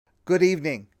Good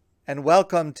evening and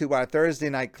welcome to our Thursday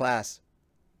night class.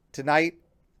 Tonight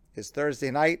is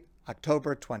Thursday night,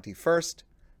 October 21st,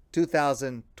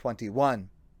 2021.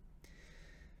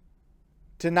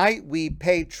 Tonight we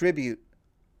pay tribute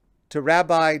to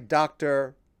Rabbi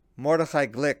Dr. Mordechai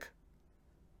Glick,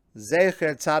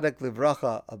 Zecher Tzadik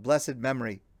Livracha, of blessed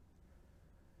memory.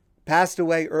 Passed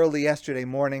away early yesterday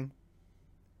morning.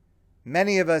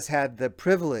 Many of us had the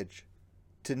privilege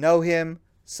to know him,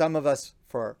 some of us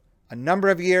for a number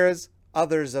of years,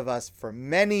 others of us for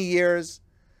many years,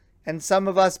 and some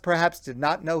of us perhaps did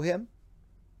not know him.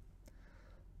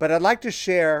 But I'd like to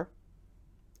share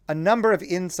a number of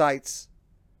insights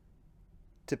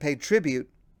to pay tribute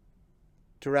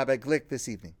to Rabbi Glick this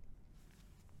evening.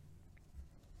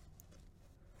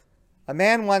 A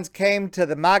man once came to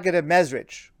the Maggid of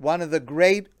Mezrich, one of the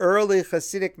great early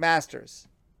Hasidic masters,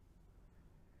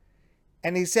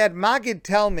 and he said, "Maggid,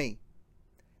 tell me,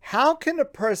 how can a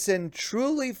person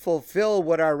truly fulfill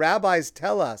what our rabbis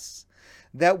tell us,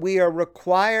 that we are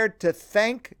required to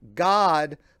thank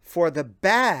God for the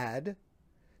bad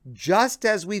just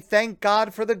as we thank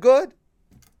God for the good?"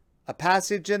 A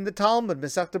passage in the Talmud,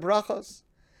 Masechta Brachos.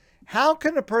 How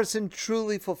can a person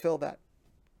truly fulfill that?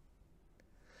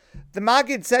 The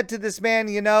Maggid said to this man,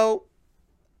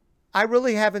 I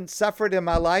really haven't suffered in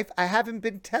my life. I haven't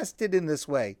been tested in this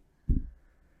way.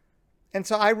 And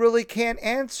so I really can't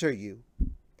answer you.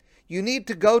 You need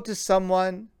to go to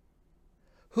someone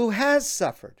who has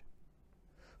suffered,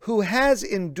 who has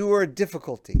endured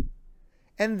difficulty,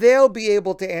 and they'll be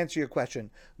able to answer your question.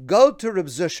 Go to Reb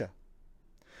Zusha.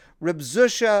 Reb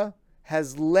Zusha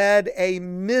has led a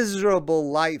miserable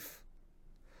life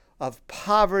of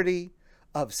poverty,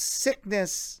 of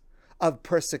sickness, of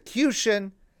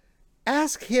persecution.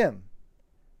 Ask him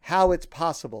how it's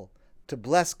possible to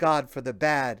bless God for the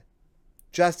bad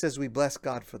just as we bless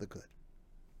God for the good.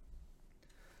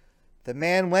 The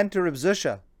man went to Reb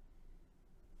Zusha,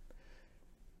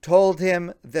 told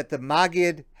him that the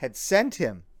Maggid had sent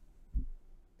him,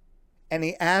 and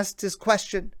he asked his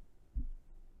question.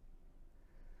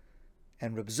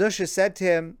 And Reb Zusha said to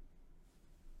him,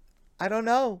 I don't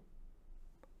know.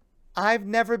 I've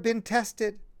never been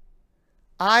tested.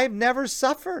 I've never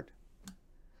suffered.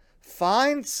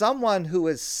 Find someone who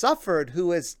has suffered,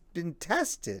 who has been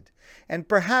tested, and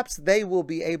perhaps they will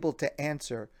be able to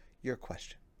answer your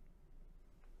question.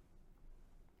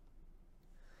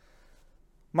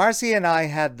 Marcy and I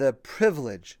had the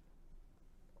privilege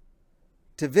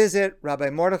to visit Rabbi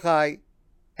Mordechai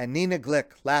and Nina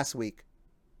Glick last week,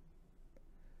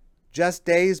 just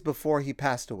days before he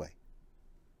passed away.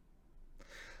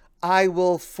 I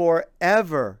will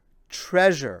forever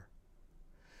treasure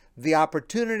the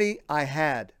opportunity I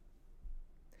had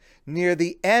near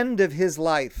the end of his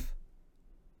life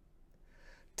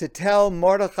to tell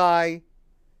Mordechai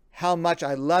how much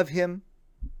I love him,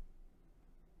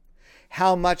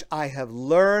 how much I have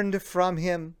learned from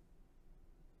him.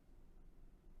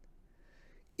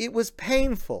 It was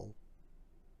painful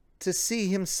to see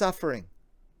him suffering,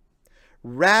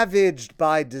 ravaged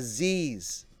by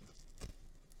disease,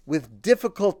 with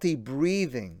difficulty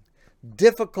breathing,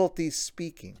 difficulty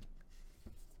speaking.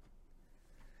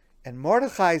 And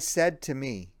Mordechai said to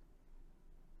me,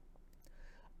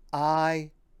 I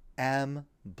am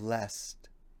blessed.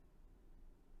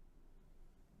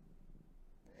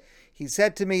 He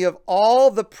said to me, of all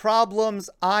the problems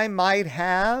I might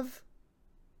have,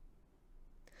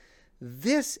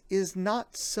 this is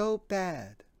not so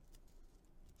bad.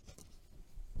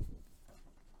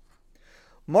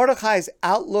 Mordechai's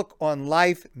outlook on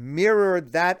life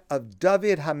mirrored that of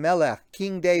David HaMelech,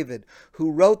 King David,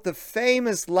 who wrote the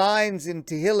famous lines in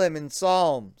Tehillim and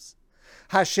Psalms.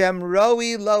 Hashem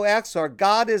roi lo echsor,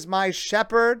 God is my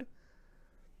shepherd.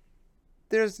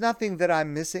 There's nothing that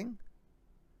I'm missing.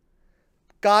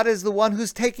 God is the one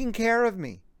who's taking care of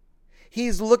me.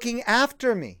 He's looking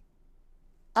after me.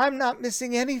 I'm not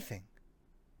missing anything.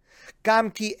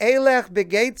 Gam ki elech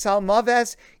begeitz al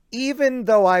maves, even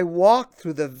though I walk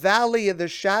through the valley of the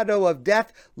shadow of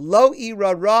death, lo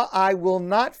ira ra, I will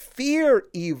not fear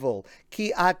evil.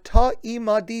 Ki ata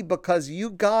imadi, because you,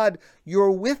 God, you're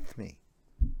with me.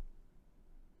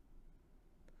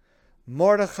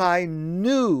 Mordechai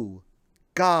knew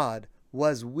God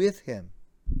was with him.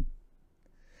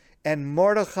 And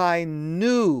Mordechai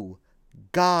knew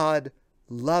God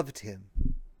loved him.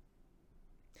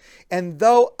 And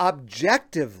though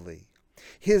objectively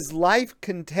his life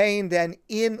contained an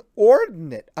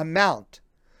inordinate amount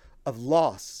of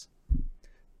loss,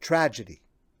 tragedy,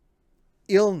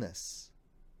 illness,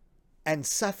 and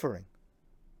suffering,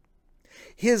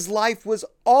 his life was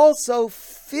also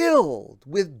filled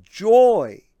with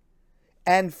joy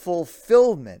and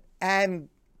fulfillment. And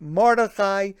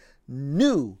Mordechai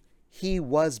knew he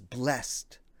was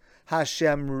blessed.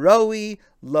 Hashem roi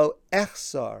lo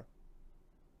echsar.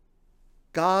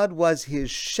 God was his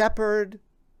shepherd,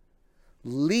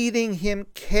 leading him,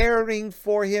 caring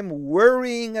for him,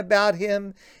 worrying about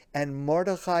him, and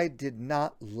Mordechai did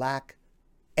not lack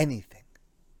anything.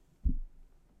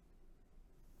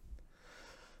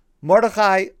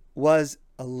 Mordechai was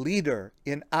a leader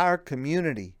in our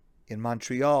community in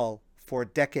Montreal for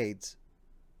decades.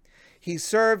 He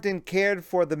served and cared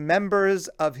for the members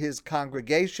of his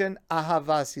congregation,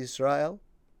 Ahavas Yisrael.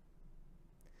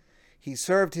 He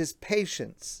served his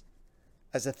patients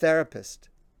as a therapist.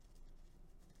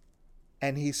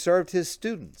 And he served his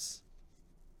students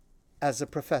as a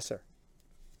professor.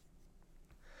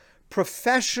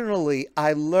 Professionally,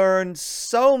 I learned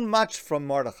so much from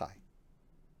Mordechai.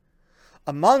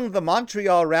 Among the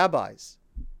Montreal rabbis,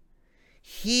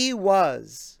 he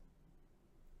was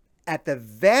at the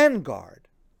vanguard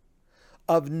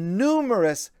of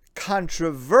numerous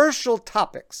controversial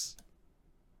topics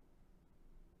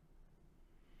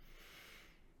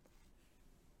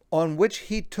on which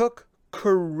he took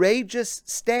courageous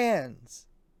stands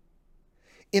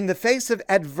in the face of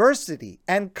adversity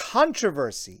and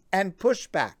controversy and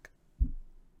pushback.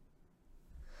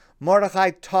 Mordechai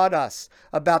taught us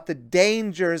about the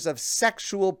dangers of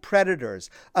sexual predators,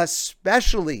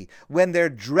 especially when they're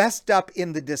dressed up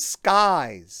in the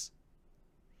disguise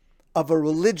of a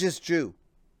religious Jew.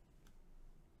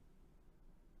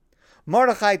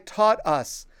 Mordechai taught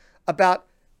us about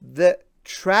the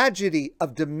tragedy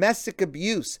of domestic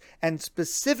abuse, and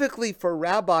specifically for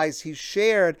rabbis, he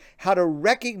shared how to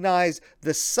recognize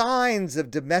the signs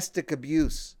of domestic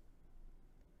abuse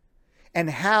and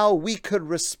how we could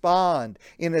respond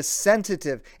in a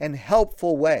sensitive and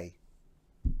helpful way.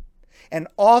 And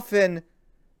often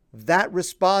that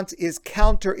response is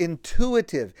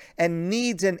counterintuitive and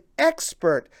needs an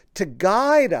expert to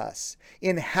guide us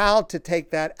in how to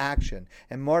take that action.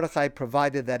 And Mordechai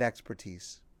provided that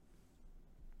expertise.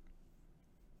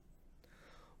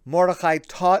 Mordechai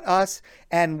taught us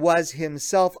and was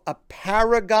himself a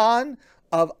paragon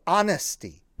of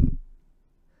honesty,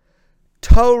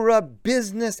 Torah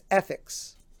business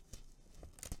ethics,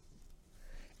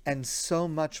 and so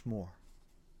much more.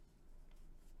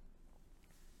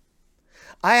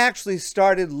 I actually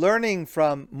started learning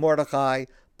from Mordechai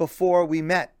before we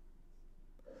met,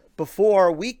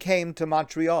 before we came to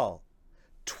Montreal.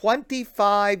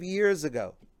 25 years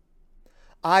ago,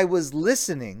 I was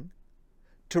listening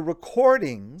to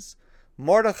recordings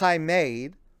Mordechai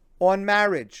made on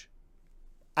marriage.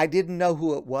 I didn't know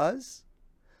who it was,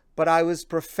 but I was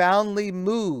profoundly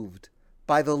moved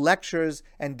by the lectures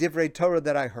and Divrei Torah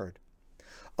that I heard.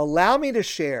 Allow me to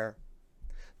share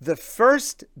the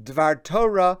first Dvar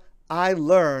Torah I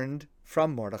learned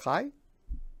from Mordechai.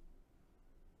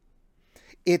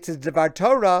 It's a Dvar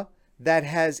Torah that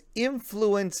has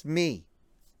influenced me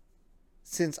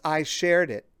since I shared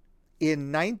it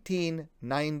in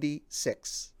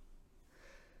 1996.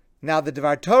 Now, the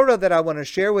Dvar Torah that I want to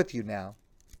share with you now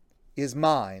is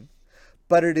mine,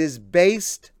 but it is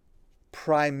based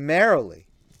primarily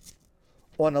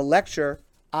on a lecture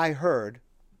I heard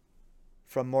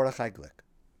from Mordechai Glick.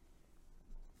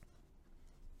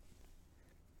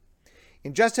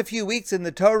 In just a few weeks in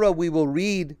the Torah, we will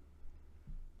read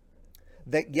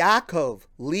that Yaakov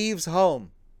leaves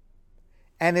home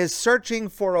and is searching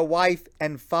for a wife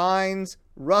and finds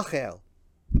Rachel,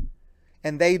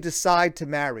 and they decide to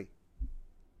marry.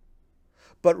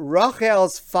 But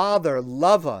Rachel's father,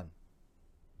 Lavan,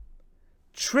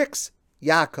 tricks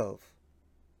Yaakov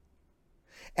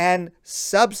and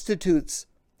substitutes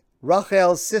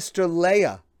Rachel's sister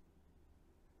Leah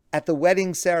at the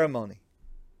wedding ceremony.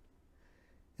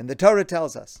 And the Torah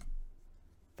tells us,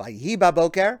 Vayihi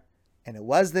baboker, and it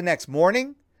was the next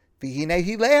morning,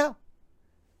 V'hinehi Leah.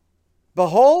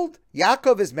 Behold,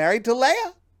 Yaakov is married to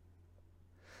Leah.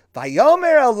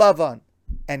 Vayomer el Lavan,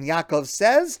 and Yaakov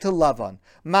says to Lavan,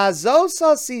 Mazos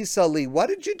asisali, what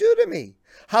did you do to me?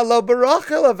 Halo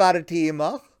barachel avadati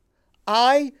imach.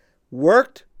 I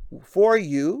worked for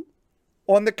you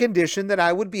on the condition that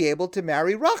I would be able to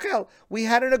marry Rachel. We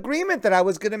had an agreement that I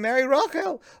was going to marry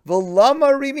Rachel.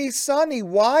 V'lama rimisani,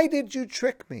 why did you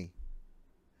trick me?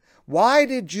 Why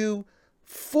did you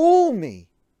fool me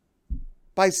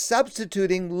by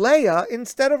substituting Leah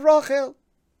instead of Rachel?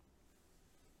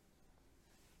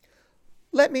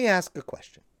 Let me ask a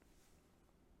question.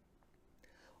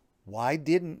 Why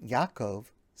didn't Yaakov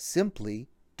simply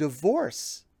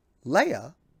divorce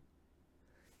Leah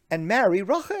and marry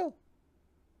Rachel?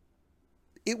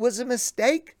 It was a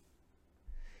mistake.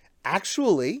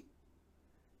 Actually,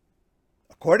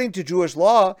 according to Jewish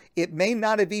law, it may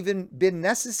not have even been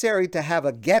necessary to have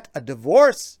a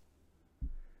divorce.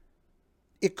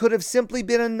 It could have simply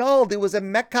been annulled. It was a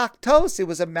mekaktos. It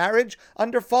was a marriage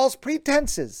under false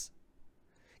pretenses.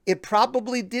 It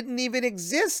probably didn't even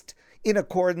exist in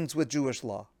accordance with Jewish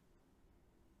law.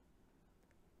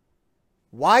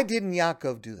 Why didn't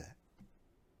Yaakov do that?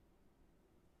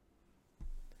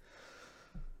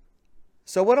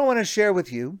 So what I want to share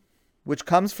with you, which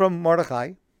comes from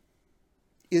Mordechai,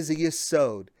 is a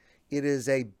yesod. It is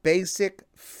a basic,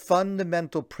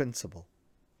 fundamental principle.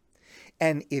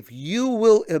 And if you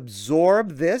will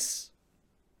absorb this,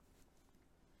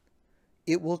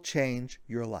 it will change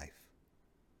your life.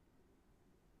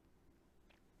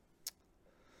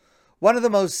 One of the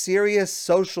most serious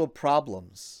social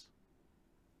problems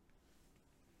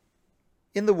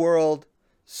in the world,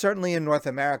 certainly in North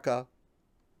America,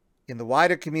 in the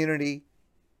wider community,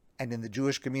 and in the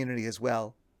Jewish community as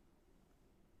well,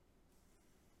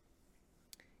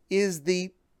 is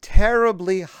the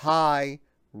terribly high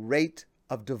rate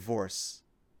of divorce.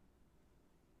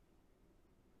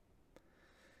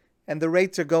 And the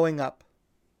rates are going up.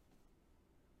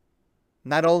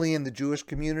 Not only in the Jewish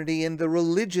community, in the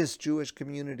religious Jewish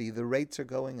community, the rates are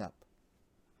going up.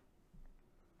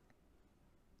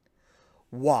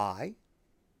 Why?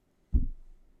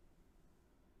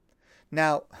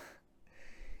 Now,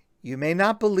 you may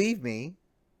not believe me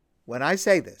when I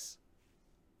say this,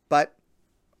 but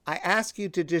I ask you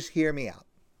to just hear me out.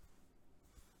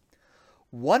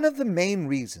 One of the main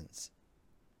reasons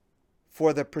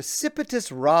for the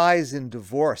precipitous rise in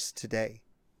divorce today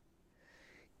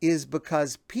is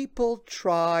because people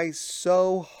try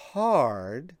so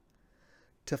hard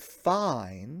to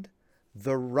find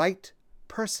the right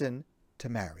person to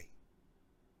marry.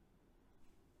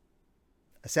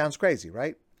 It sounds crazy,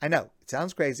 right? I know, it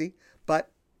sounds crazy,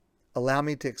 but allow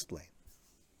me to explain.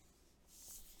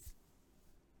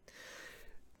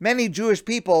 Many Jewish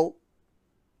people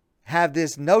have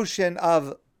this notion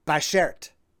of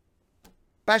bashert.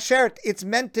 Bashert, it's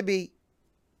meant to be.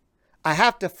 I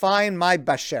have to find my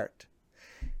bashert.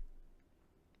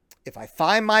 If I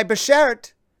find my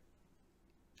bashert,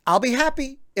 I'll be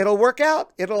happy. It'll work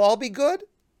out. It'll all be good.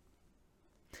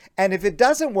 And if it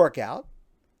doesn't work out,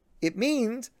 it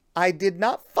means I did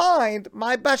not find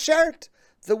my bashert,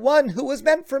 the one who was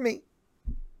meant for me.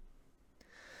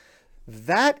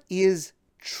 That is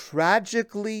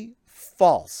tragically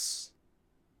false.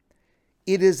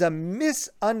 It is a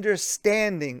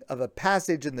misunderstanding of a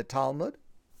passage in the Talmud.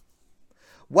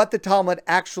 What the Talmud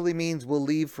actually means we'll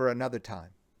leave for another time.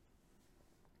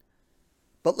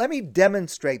 But let me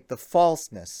demonstrate the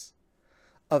falseness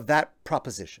of that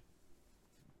proposition.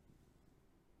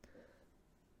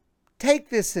 Take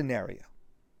this scenario.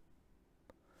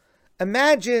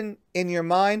 Imagine in your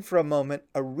mind for a moment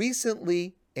a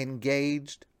recently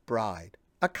engaged bride,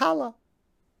 a kala.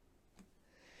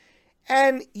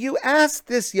 And you ask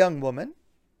this young woman,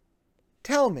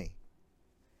 tell me,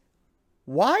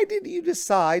 why did you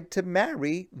decide to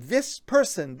marry this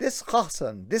person, this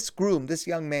chassan, this groom, this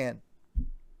young man?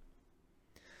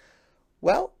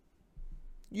 Well,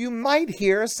 you might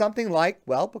hear something like,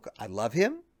 well, because I love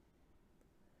him.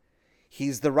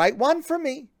 He's the right one for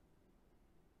me.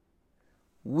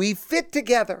 We fit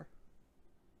together.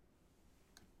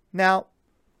 Now,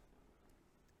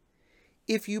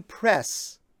 if you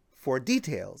press for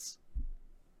details,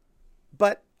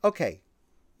 but okay,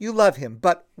 you love him,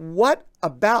 but what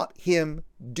about him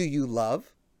do you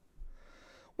love?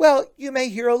 Well, you may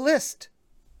hear a list.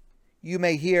 You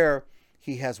may hear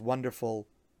he has wonderful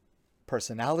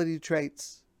personality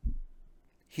traits.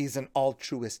 He's an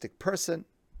altruistic person.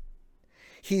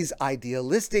 He's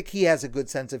idealistic. He has a good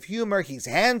sense of humor. He's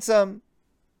handsome.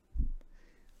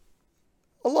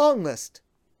 A long list.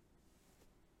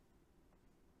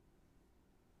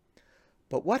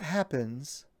 But what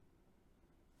happens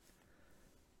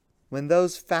when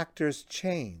those factors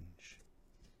change?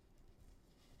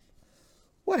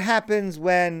 What happens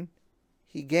when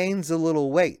he gains a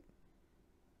little weight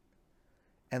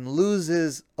and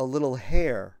loses a little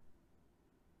hair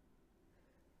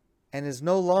and is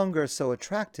no longer so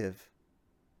attractive?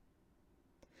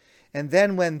 And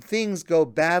then when things go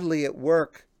badly at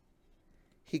work,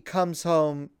 he comes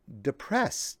home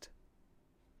depressed,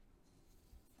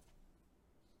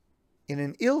 in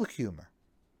an ill humor.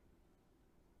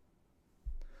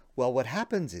 Well, what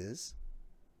happens is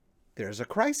there's a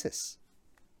crisis.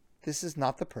 This is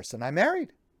not the person I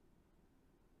married.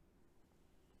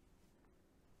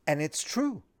 And it's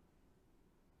true.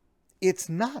 It's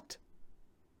not.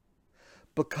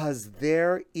 Because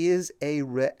there is a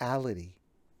reality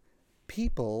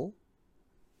people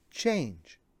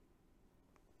change.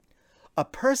 A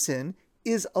person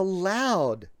is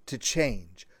allowed to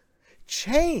change.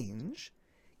 Change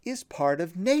is part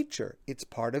of nature. It's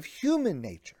part of human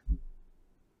nature.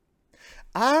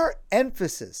 Our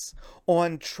emphasis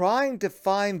on trying to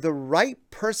find the right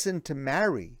person to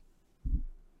marry,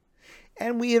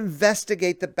 and we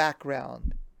investigate the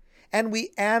background, and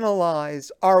we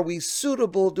analyze, are we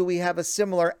suitable? Do we have a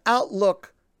similar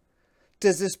outlook?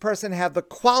 Does this person have the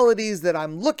qualities that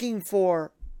I'm looking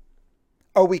for?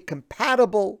 Are we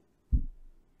compatible?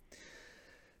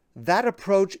 That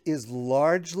approach is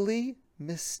largely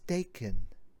mistaken.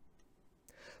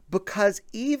 Because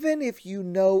even if you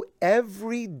know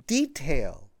every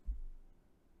detail,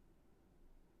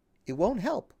 it won't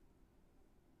help.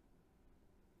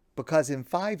 Because in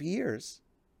 5 years,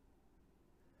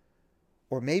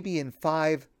 or maybe in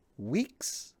 5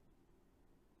 weeks,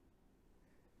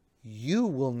 you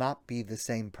will not be the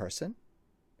same person,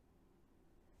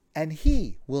 and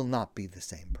he will not be the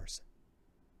same person.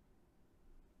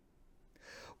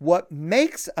 What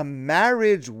makes a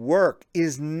marriage work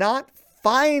is not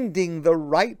finding the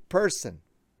right person.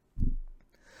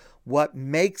 What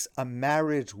makes a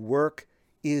marriage work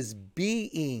is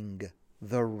being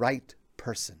the right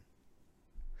person.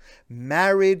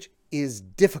 Marriage is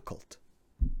difficult.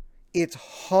 It's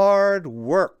hard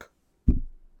work.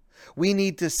 We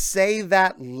need to say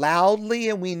that loudly,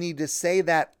 and we need to say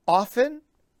that often,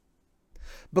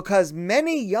 because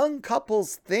many young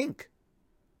couples think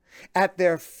at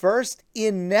their first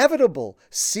inevitable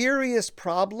serious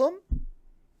problem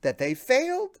that they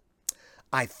failed.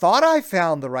 I thought I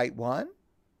found the right one,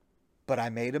 but I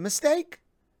made a mistake.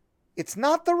 It's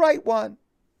not the right one.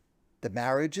 The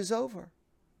marriage is over.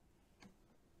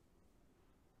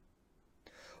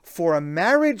 For a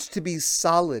marriage to be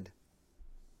solid,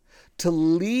 to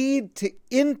lead to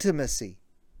intimacy,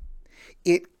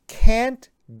 it can't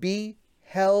be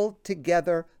held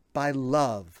together by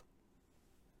love.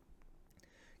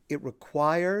 It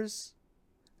requires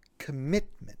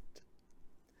commitment.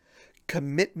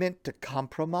 Commitment to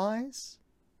compromise.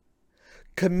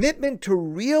 Commitment to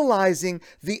realizing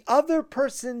the other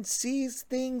person sees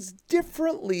things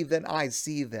differently than I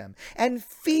see them, and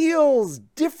feels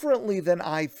differently than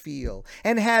I feel,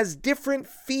 and has different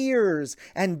fears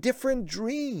and different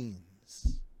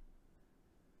dreams.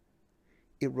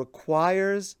 It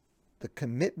requires the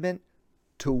commitment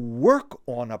to work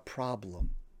on a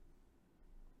problem.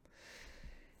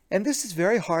 And this is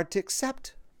very hard to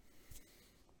accept.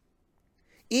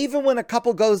 Even when a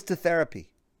couple goes to therapy,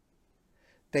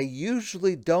 they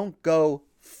usually don't go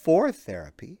for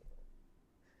therapy.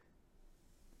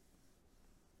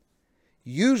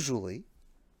 Usually,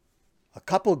 a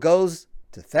couple goes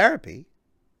to therapy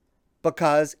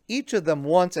because each of them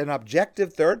wants an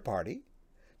objective third party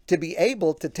to be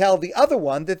able to tell the other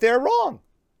one that they're wrong.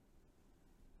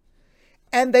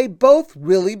 And they both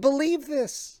really believe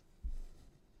this.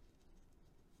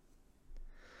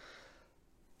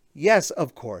 Yes,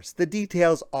 of course, the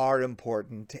details are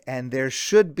important, and there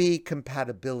should be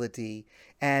compatibility,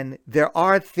 and there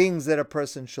are things that a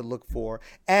person should look for.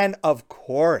 And of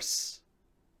course,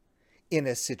 in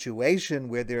a situation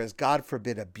where there is, God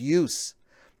forbid, abuse,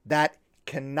 that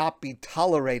cannot be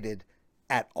tolerated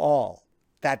at all.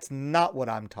 That's not what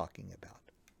I'm talking about.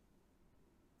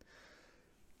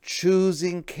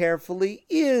 Choosing carefully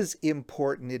is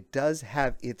important. It does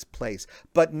have its place.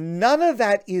 But none of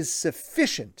that is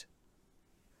sufficient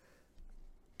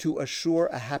to assure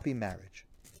a happy marriage.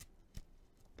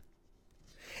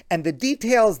 And the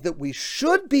details that we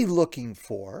should be looking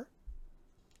for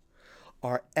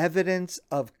are evidence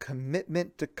of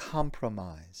commitment to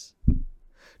compromise,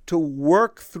 to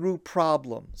work through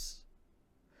problems,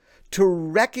 to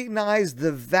recognize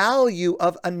the value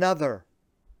of another.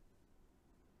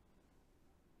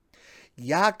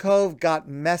 Yaakov got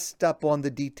messed up on the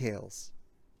details,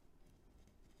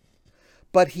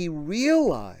 but he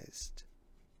realized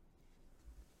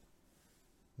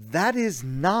that is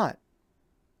not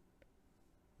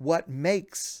what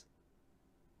makes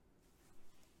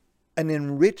an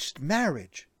enriched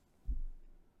marriage.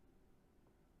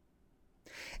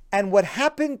 And what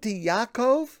happened to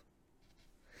Yaakov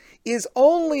is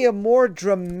only a more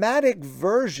dramatic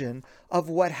version of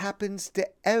what happens to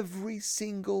every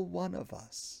single one of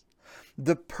us.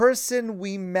 The person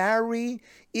we marry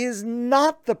is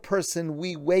not the person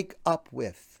we wake up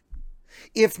with.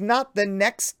 If not the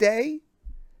next day,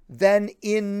 then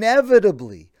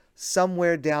inevitably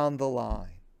somewhere down the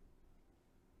line.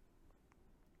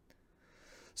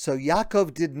 So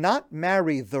Yaakov did not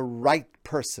marry the right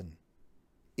person.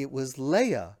 It was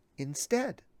Leah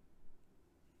instead.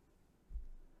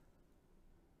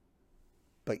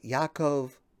 But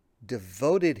Yaakov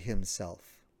devoted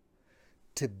himself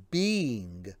to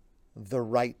being the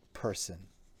right person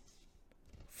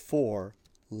for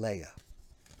Leah.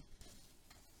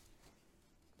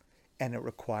 And it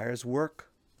requires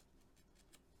work.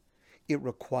 It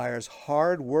requires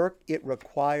hard work. It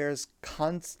requires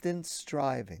constant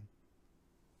striving.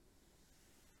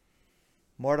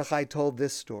 Mordechai told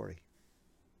this story.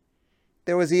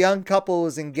 There was a young couple who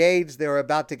was engaged. They were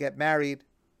about to get married.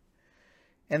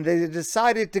 And they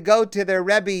decided to go to their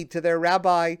Rebbe, to their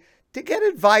rabbi, to get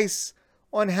advice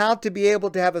on how to be able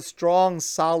to have a strong,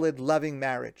 solid, loving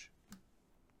marriage.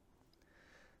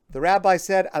 The rabbi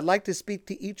said, I'd like to speak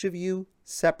to each of you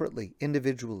separately,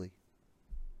 individually.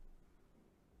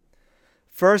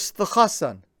 First, the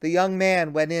chassan, the young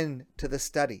man, went in to the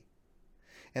study.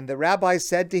 And the rabbi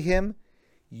said to him,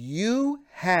 you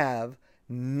have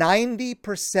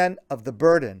 90% of the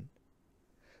burden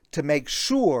to make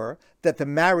sure that the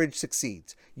marriage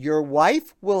succeeds. Your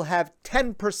wife will have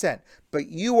 10%, but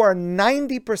you are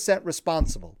 90%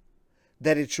 responsible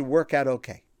that it should work out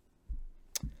okay.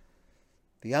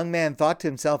 The young man thought to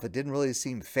himself, it didn't really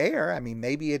seem fair. I mean,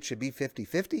 maybe it should be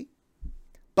 50-50.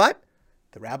 But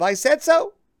the rabbi said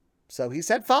so. So he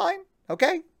said, fine,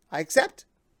 okay, I accept.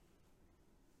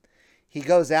 He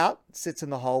goes out, sits in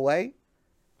the hallway.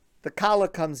 The kala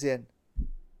comes in.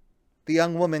 The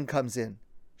young woman comes in.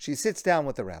 She sits down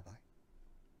with the rabbi.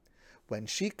 When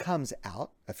she comes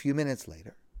out a few minutes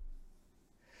later,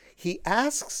 he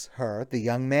asks her, the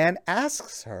young man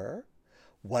asks her,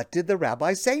 what did the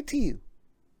rabbi say to you?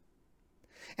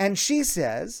 And she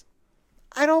says,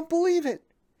 I don't believe it.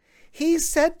 He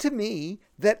said to me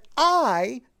that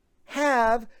I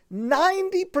have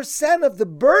 90% of the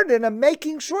burden of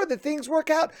making sure that things work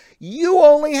out. You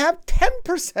only have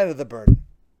 10% of the burden.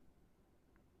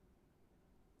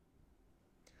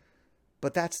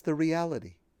 But that's the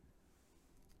reality.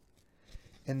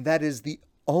 And that is the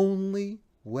only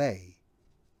way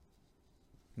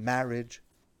marriage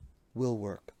will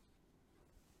work.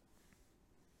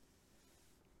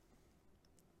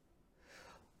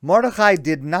 Mordechai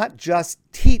did not just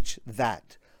teach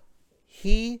that.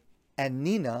 He and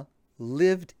Nina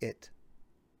lived it.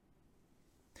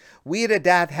 We at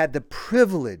Adat had the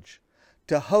privilege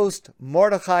to host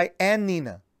Mordechai and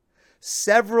Nina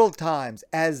several times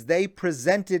as they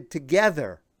presented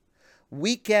together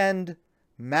weekend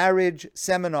marriage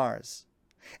seminars,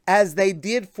 as they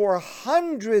did for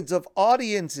hundreds of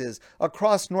audiences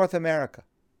across North America.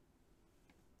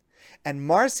 And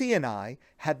Marcy and I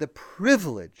had the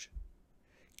privilege,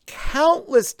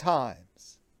 countless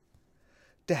times,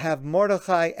 to have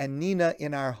Mordechai and Nina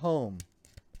in our home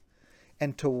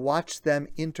and to watch them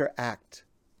interact.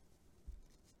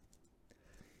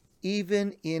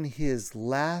 Even in his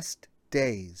last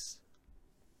days,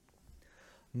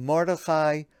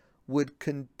 Mordechai would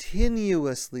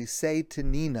continuously say to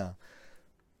Nina,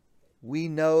 we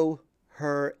know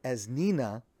her as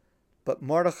Nina, but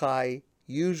Mordechai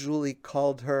usually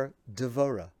called her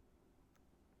Devorah.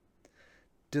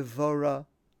 Devorah,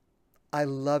 I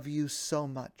love you so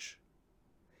much.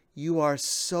 You are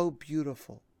so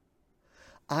beautiful.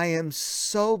 I am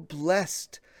so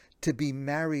blessed to be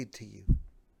married to you.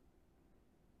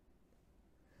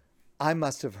 I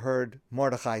must have heard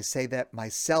Mordechai say that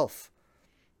myself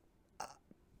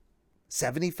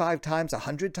 75 times,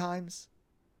 100 times.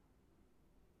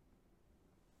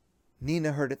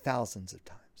 Nina heard it thousands of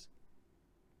times.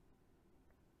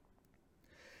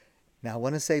 Now, I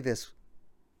want to say this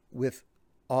with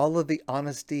all of the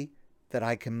honesty that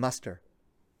I can muster.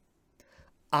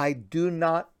 I do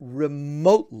not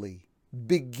remotely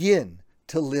begin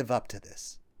to live up to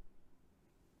this.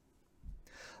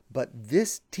 But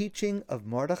this teaching of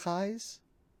Mordechai's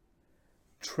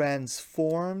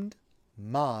transformed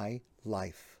my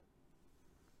life.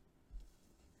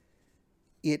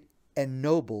 It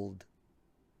ennobled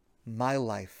my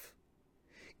life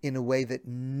in a way that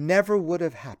never would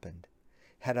have happened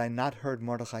had I not heard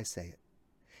Mordechai say it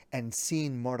and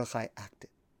seen Mordechai act it.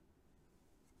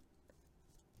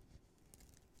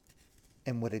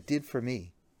 And what it did for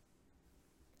me,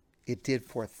 it did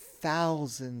for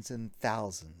thousands and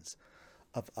thousands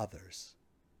of others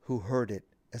who heard it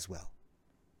as well.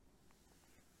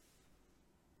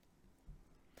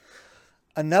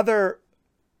 Another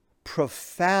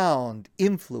profound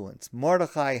influence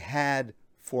Mordechai had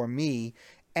for me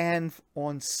and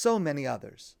on so many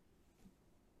others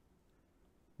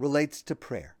relates to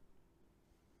prayer.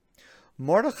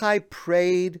 Mordechai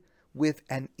prayed with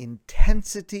an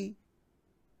intensity,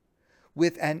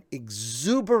 with an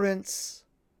exuberance,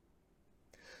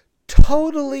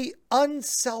 totally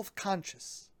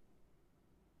unself-conscious,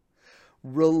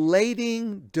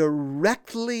 relating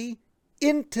directly,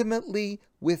 intimately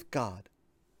with God.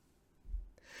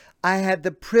 I had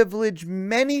the privilege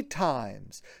many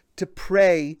times to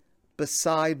pray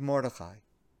beside Mordechai.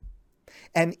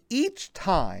 And each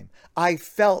time I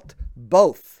felt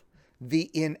both the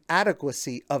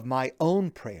inadequacy of my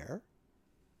own prayer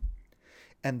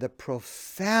and the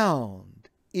profound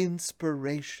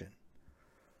inspiration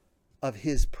of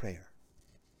his prayer.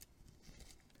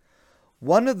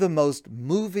 One of the most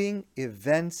moving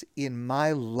events in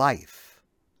my life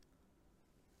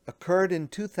occurred in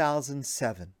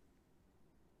 2007.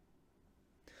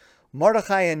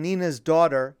 Mordechai and Nina's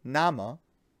daughter, Nama,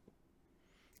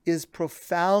 is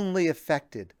profoundly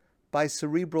affected by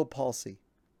cerebral palsy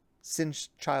since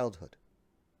childhood.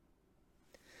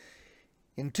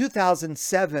 In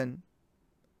 2007,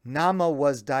 Nama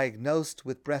was diagnosed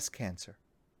with breast cancer,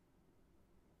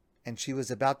 and she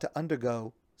was about to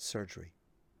undergo surgery.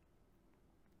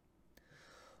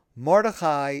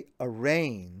 Mordechai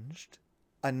arranged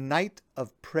a night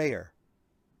of prayer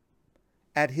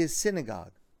at his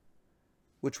synagogue,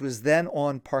 which was then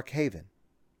on Park Haven.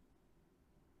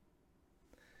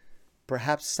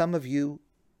 Perhaps some of you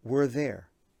were there.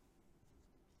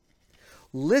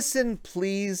 Listen,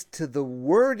 please, to the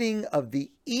wording of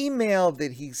the email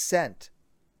that he sent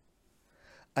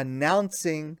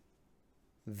announcing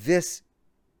this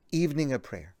evening of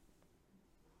prayer.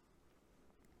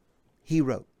 He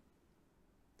wrote,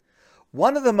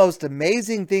 "One of the most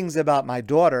amazing things about my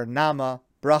daughter, Nama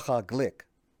Bracha Glick,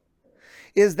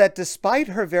 is that despite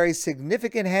her very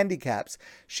significant handicaps,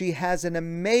 she has an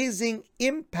amazing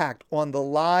impact on the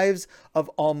lives of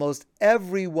almost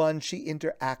everyone she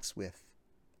interacts with.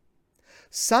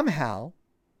 Somehow,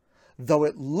 though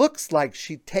it looks like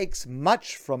she takes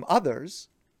much from others,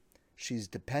 she's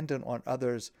dependent on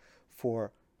others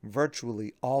for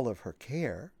virtually all of her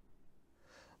care,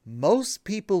 most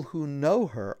people who know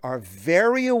her are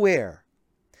very aware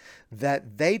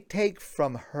that they take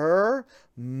from her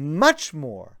much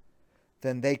more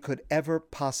than they could ever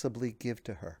possibly give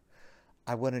to her."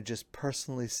 I want to just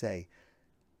personally say,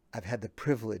 I've had the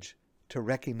privilege to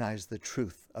recognize the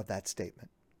truth of that statement.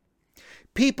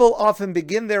 People often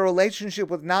begin their relationship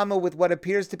with Nama with what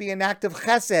appears to be an act of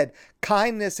chesed,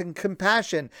 kindness and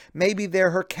compassion. Maybe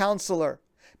they're her counselor.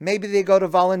 Maybe they go to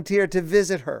volunteer to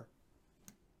visit her.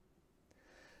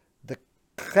 The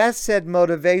chesed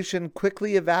motivation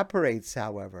quickly evaporates,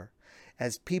 however,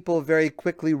 as people very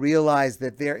quickly realize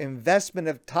that their investment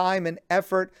of time and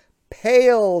effort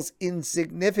pales in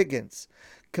significance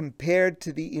compared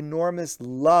to the enormous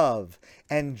love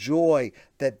and joy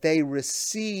that they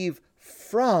receive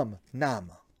from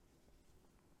Nama.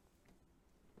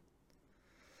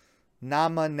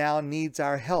 "Nama now needs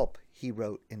our help," he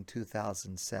wrote in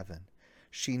 2007.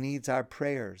 "She needs our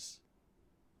prayers.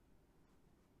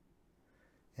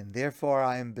 And therefore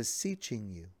I am beseeching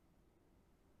you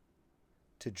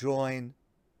to join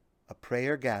a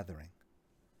prayer gathering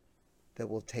that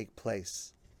will take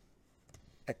place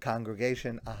at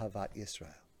Congregation Ahavat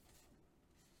Yisrael."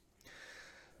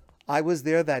 I was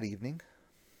there that evening.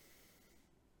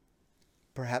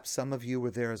 Perhaps some of you were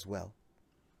there as well.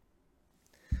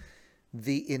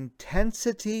 The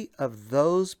intensity of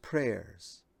those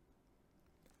prayers,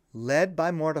 led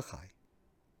by Mordechai,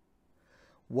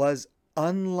 was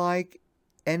unlike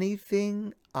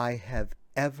anything I have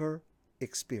ever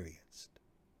experienced.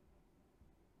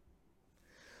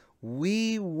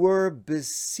 We were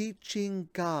beseeching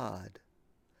God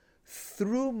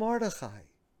through Mordechai,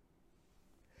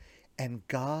 and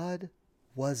God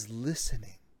was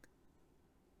listening.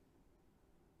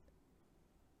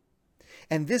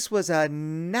 And this was a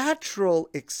natural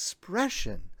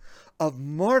expression of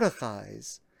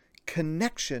Mordechai's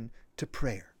connection to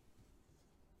prayer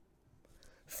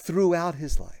throughout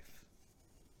his life.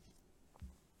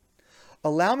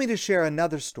 Allow me to share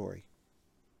another story.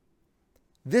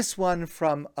 This one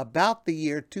from about the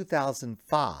year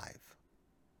 2005.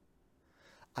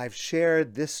 I've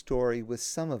shared this story with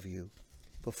some of you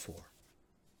before.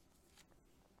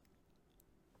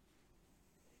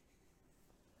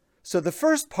 So the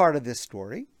first part of this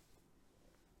story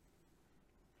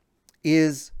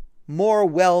is more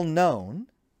well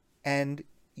known, and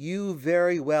you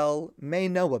very well may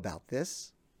know about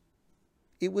this.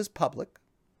 It was public.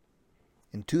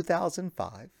 In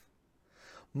 2005,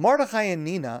 Mordechai and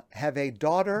Nina have a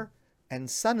daughter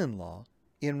and son-in-law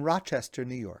in Rochester,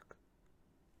 New York.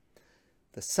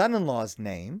 The son-in-law's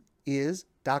name is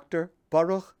Dr.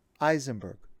 Baruch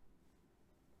Eisenberg.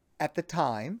 At the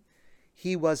time,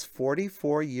 he was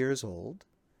 44 years old,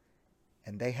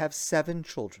 and they have 7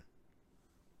 children.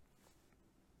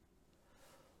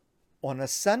 On a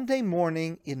Sunday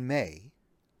morning in May,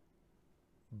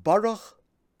 Baruch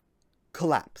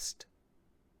collapsed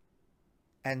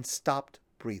and stopped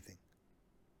breathing.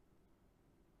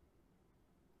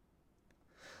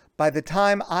 By the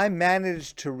time I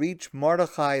managed to reach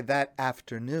Mordechai that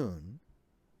afternoon,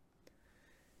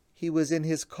 he was in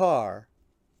his car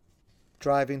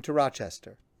driving to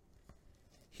Rochester.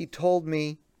 He told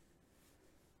me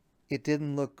it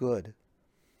didn't look good.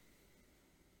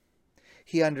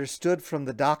 He understood from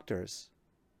the doctors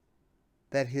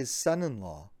that his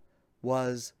son-in-law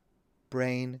was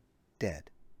brain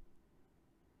dead.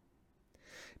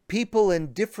 People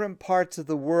in different parts of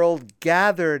the world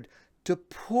gathered to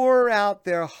pour out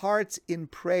their hearts in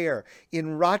prayer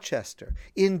in Rochester,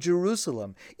 in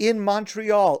Jerusalem, in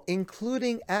Montreal,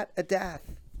 including at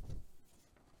Adath.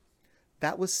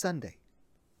 That was Sunday.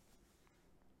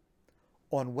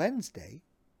 On Wednesday,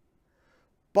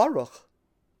 Baruch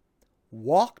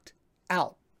walked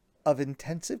out of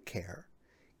intensive care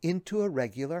into a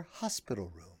regular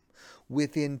hospital room.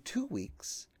 Within 2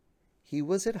 weeks, he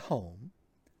was at home,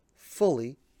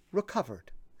 fully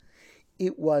recovered.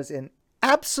 It was an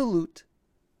absolute,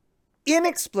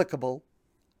 inexplicable,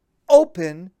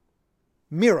 open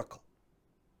miracle.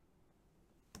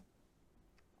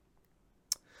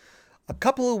 A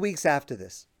couple of weeks after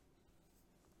this,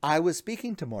 I was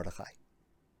speaking to Mordechai.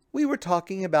 We were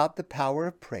talking about the power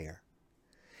of prayer.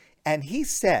 And he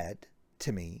said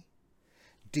to me,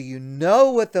 "Do you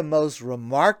know what the most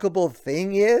remarkable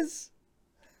thing is?"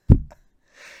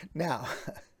 Now,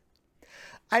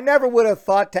 I never would have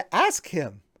thought to ask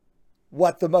him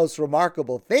what the most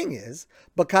remarkable thing is,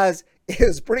 because it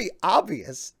is pretty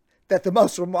obvious that the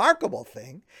most remarkable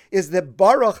thing is that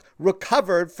Baruch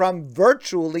recovered from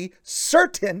virtually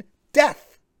certain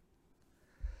death.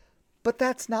 But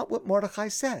that's not what Mordechai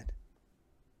said.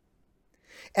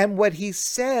 And what he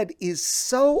said is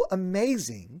so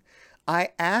amazing,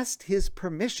 I asked his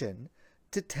permission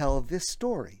to tell this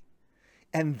story.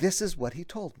 And this is what he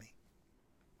told me.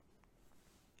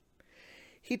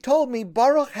 He told me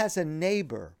Baruch has a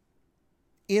neighbor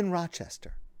in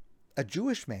Rochester, a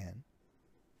Jewish man,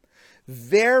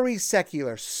 very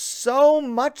secular, so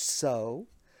much so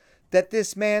that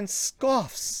this man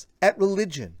scoffs at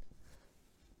religion.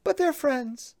 But they're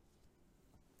friends.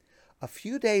 A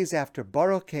few days after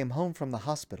Baruch came home from the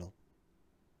hospital,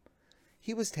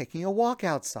 he was taking a walk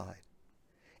outside.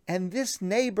 And this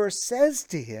neighbor says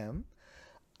to him,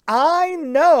 "I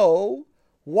know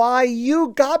why you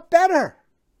got better."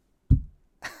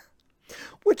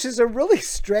 Which is a really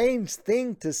strange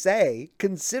thing to say,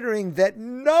 considering that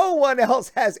no one else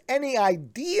has any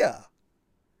idea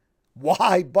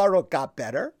why Baruch got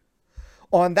better.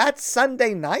 On that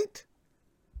Sunday night,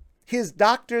 his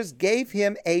doctors gave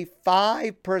him a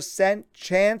 5%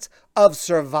 chance of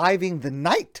surviving the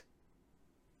night.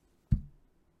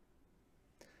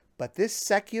 But this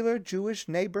secular Jewish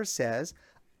neighbor says,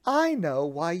 "I know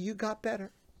why you got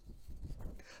better.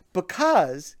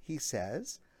 Because," he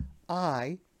says,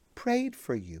 "I prayed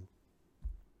for you."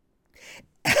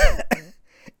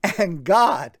 And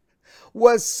God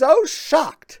was so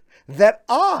shocked that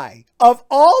I, of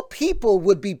all people,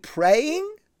 would be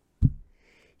praying.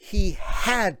 He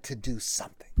had to do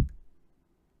something.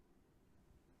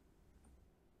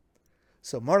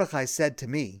 So Mordechai said to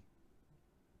me,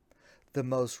 the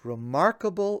most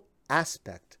remarkable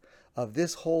aspect of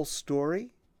this whole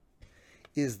story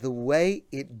is the way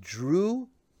it drew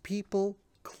people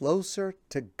closer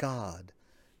to God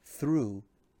through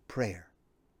prayer.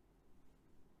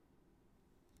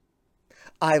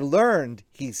 I learned,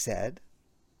 he said,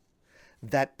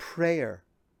 that prayer,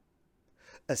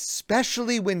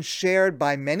 especially when shared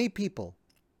by many people,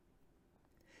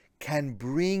 can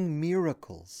bring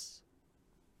miracles,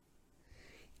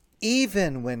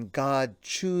 even when God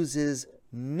chooses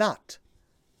not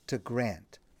to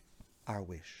grant our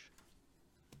wish.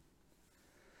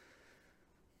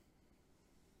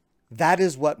 That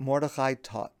is what Mordechai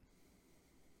taught.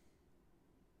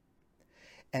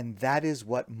 And that is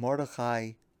what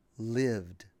Mordechai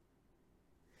lived.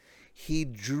 He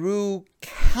drew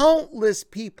countless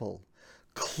people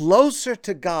closer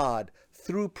to God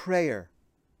through prayer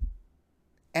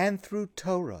and through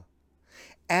Torah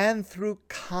and through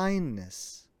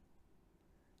kindness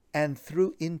and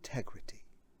through integrity.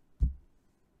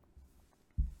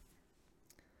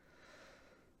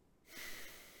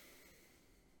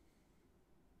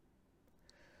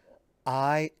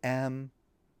 I am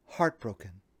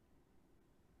heartbroken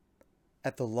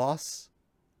at the loss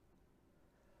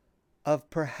of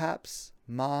perhaps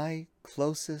my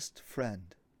closest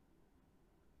friend.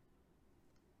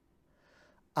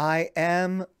 I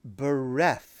am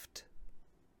bereft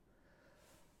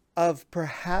of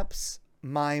perhaps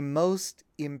my most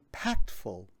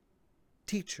impactful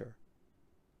teacher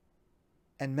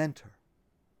and mentor.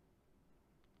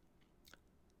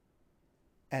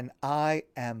 And I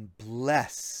am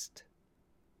blessed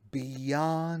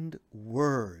beyond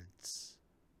words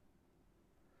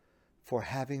for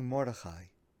having Mordechai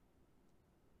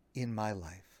in my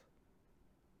life.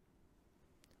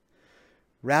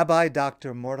 Rabbi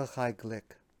Dr. Mordechai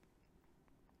Glick,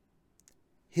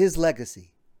 his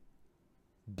legacy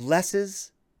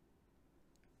blesses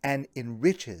and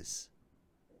enriches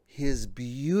his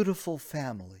beautiful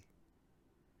family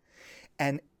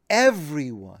and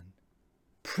everyone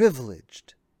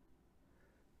privileged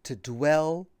to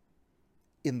dwell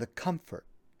in the comfort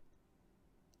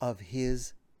of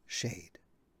his shade.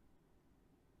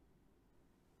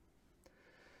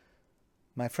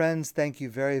 My friends, thank you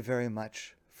very, very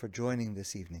much for joining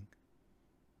this evening.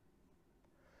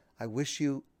 I wish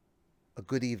you a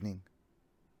good evening,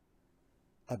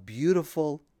 a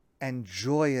beautiful and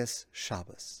joyous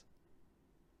Shabbos.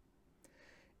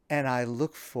 And I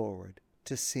look forward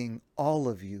to seeing all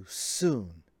of you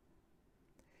soon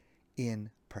in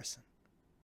person.